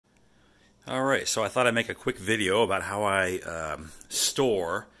Alright, so I thought I'd make a quick video about how I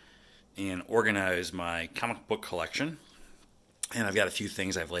store and organize my comic book collection. And I've got a few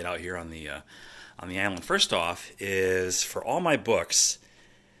things I've laid out here on the island. First off is for all my books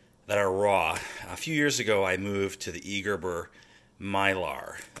that are raw. A few years ago I moved to the E. Gerber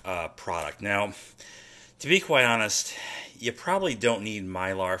Mylar product. Now, to be quite honest, you probably don't need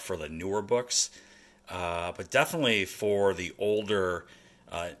Mylar for the newer books, but definitely for the older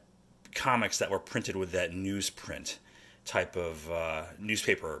comics that were printed with that newsprint type of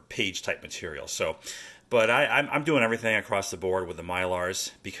newspaper page type material. So, but I'm doing everything across the board with the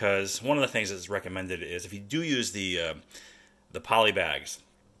Mylars, because one of the things that's recommended is if you do use the poly bags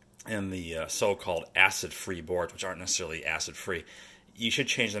and the so-called acid-free boards, which aren't necessarily acid-free, you should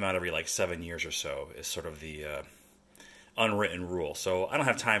change them out every like 7 years or so, is sort of the unwritten rule. So I don't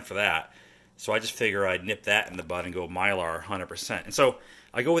have time for that. So I just figure I'd nip that in the bud and go Mylar 100%. And so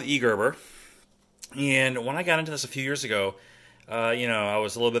I go with E. Gerber. And when I got into this a few years ago, I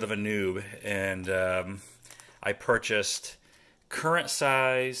was a little bit of a noob, and I purchased current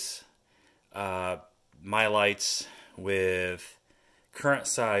size Mylites with current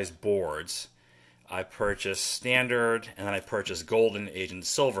size boards. I purchased standard, and then I purchased golden age and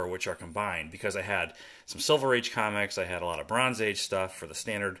silver, which are combined, because I had some silver age comics, I had a lot of bronze age stuff for the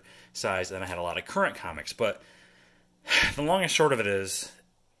standard size, and I had a lot of current comics. But the long and short of it is,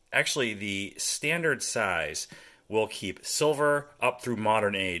 actually the standard size will keep silver up through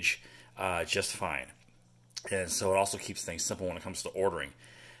modern age just fine. And so it also keeps things simple when it comes to ordering.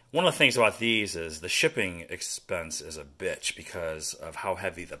 One of the things about these is the shipping expense is a bitch because of how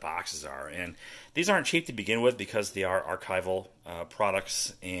heavy the boxes are. And these aren't cheap to begin with because they are archival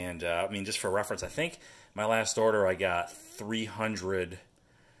products. And I mean, just for reference, I think my last order I got 300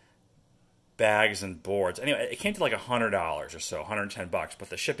 bags and boards. Anyway, it came to like $100 or so, $110, but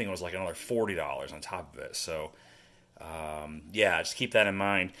the shipping was like another $40 on top of it. So yeah, just keep that in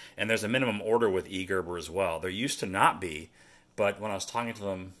mind. And there's a minimum order with E. Gerber as well. There used to not be, but when I was talking to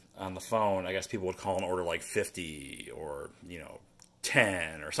them on the phone, I guess people would call an order like 50 or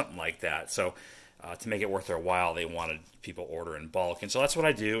 10 or something like that. So to make it worth their while, they wanted people order in bulk. And so that's what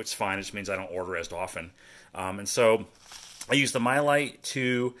I do. It's fine. It just means I don't order as often. And so I use the Mylite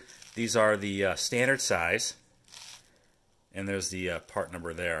 2. These are the standard size. And there's the part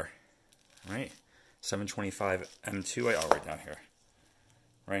number there. Right? 725 M2. I'll write down here.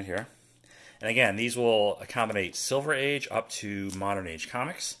 Right here. And again, these will accommodate Silver Age up to Modern Age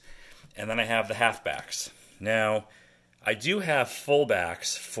comics. And then I have the halfbacks. Now, I do have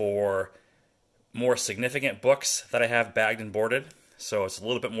fullbacks for more significant books that I have bagged and boarded. So it's a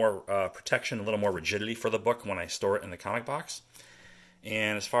little bit more protection, a little more rigidity for the book when I store it in the comic box.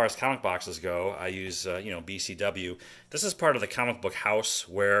 And as far as comic boxes go, I use BCW. This is part of the comic book house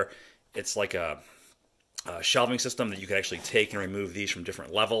where it's like a shelving system that you could actually take and remove these from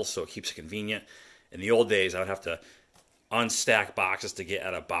different levels, so it keeps it convenient. In the old days, I would have to unstack boxes to get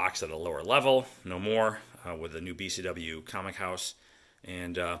at a box at a lower level. No more with the new BCW comic house.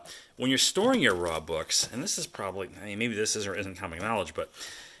 And when you're storing your raw books, and this is probably, I mean, maybe this is or isn't common knowledge, but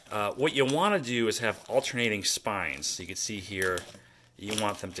what you want to do is have alternating spines. So you can see here, you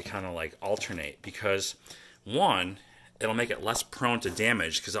want them to kind of like alternate, because one, it'll make it less prone to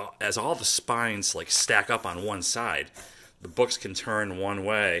damage, because as all the spines like stack up on one side, the books can turn one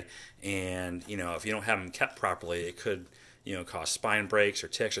way, and if you don't have them kept properly, it could cause spine breaks or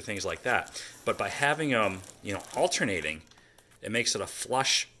ticks or things like that. But by having them alternating, it makes it a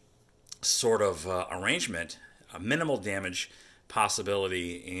flush sort of arrangement, a minimal damage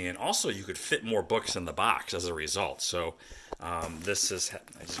possibility, and also you could fit more books in the box as a result. So this is,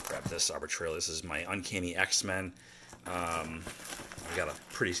 I just grabbed this arbitrarily. This is my Uncanny X-Men. I've got a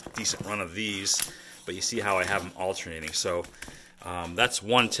pretty decent run of these, but you see how I have them alternating. So that's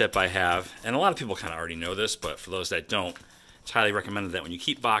one tip I have, and a lot of people kind of already know this, but for those that don't, it's highly recommended that when you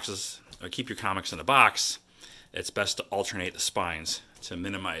keep boxes or keep your comics in a box, it's best to alternate the spines to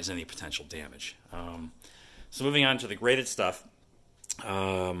minimize any potential damage. So moving on to the graded stuff,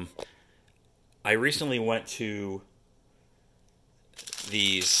 I recently went to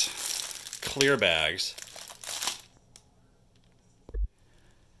these clear bags.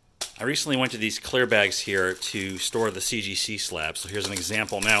 I recently went to these clear bags here to store the CGC slabs. So here's an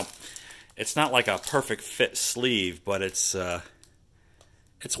example. Now, it's not like a perfect fit sleeve, but it's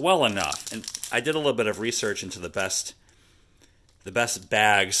well enough. And I did a little bit of research into the best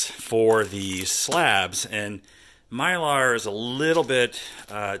bags for these slabs, and Mylar is a little bit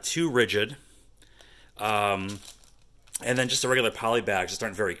too rigid. And then just the regular poly bags just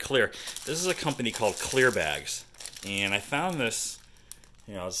aren't very clear. This is a company called Clear Bags, and I found this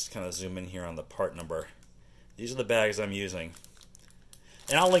I'll just kind of zoom in here on the part number. These are the bags I'm using.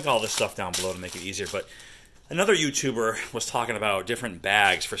 And I'll link all this stuff down below to make it easier. But another YouTuber was talking about different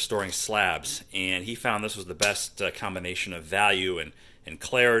bags for storing slabs, and he found this was the best combination of value and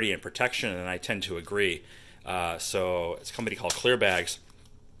clarity and protection, and I tend to agree. So it's a company called Clear Bags,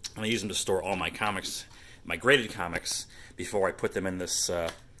 and I use them to store all my comics, my graded comics, before I put them in this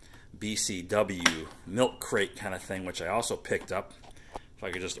BCW milk crate kind of thing, which I also picked up. If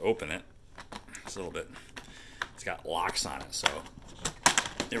I could just open it, it's a little bit, it's got locks on it, so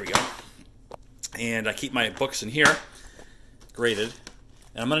there we go. And I keep my books in here, graded.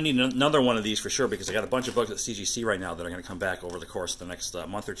 And I'm going to need another one of these for sure, because I got a bunch of books at CGC right now that are going to come back over the course of the next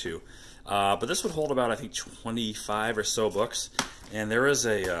month or two. But this would hold about, I think, 25 or so books. And there is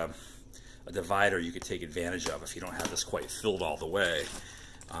a divider you could take advantage of if you don't have this quite filled all the way.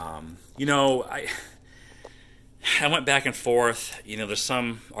 You know, I went back and forth. You know, there's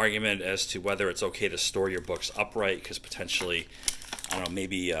some argument as to whether it's okay to store your books upright, because potentially, I don't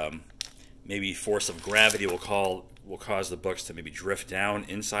know, maybe force of gravity will cause the books to maybe drift down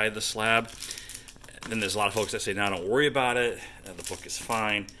inside the slab. And then there's a lot of folks that say, no, don't worry about it, the book is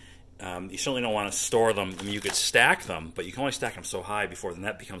fine. You certainly don't want to store them. I mean, you could stack them, but you can only stack them so high before then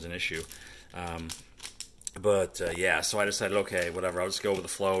that becomes an issue. Yeah, so I decided, okay, whatever, I'll just go with the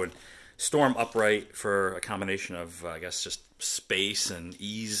flow and store them upright for a combination of, I guess, just space and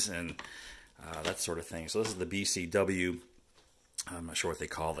ease and that sort of thing. So this is the BCW. I'm not sure what they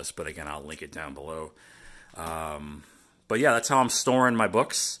call this, but again, I'll link it down below. But yeah, that's how I'm storing my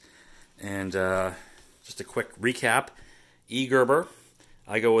books. And just a quick recap. E. Gerber,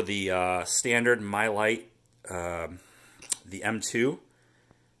 I go with the standard MyLite, the M2,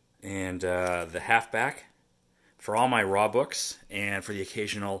 and the halfback for all my raw books. And for the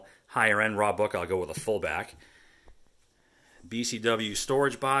occasional higher-end raw book, I'll go with a fullback. BCW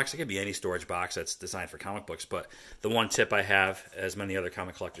storage box. It could be any storage box that's designed for comic books, but the one tip I have, as many other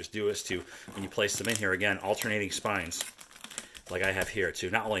comic collectors do, is to, when you place them in here, again, alternating spines, like I have here, to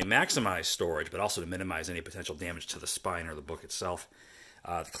not only maximize storage, but also to minimize any potential damage to the spine or the book itself.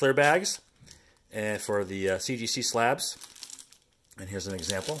 The clear bags for the CGC slabs, and here's an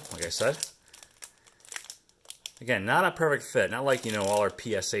example, like I said. Again, not a perfect fit, not like, you know, all our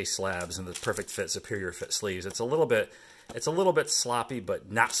PSA slabs and the perfect fit, superior fit sleeves. It's a little bit sloppy,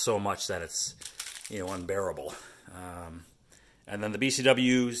 but not so much that it's, you know, unbearable. And then the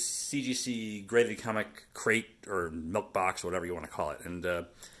BCW CGC graded comic crate or milk box, whatever you want to call it, and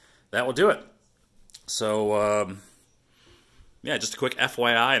that will do it. So yeah, just a quick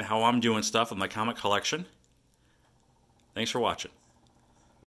FYI on how I'm doing stuff with my comic collection. Thanks for watching.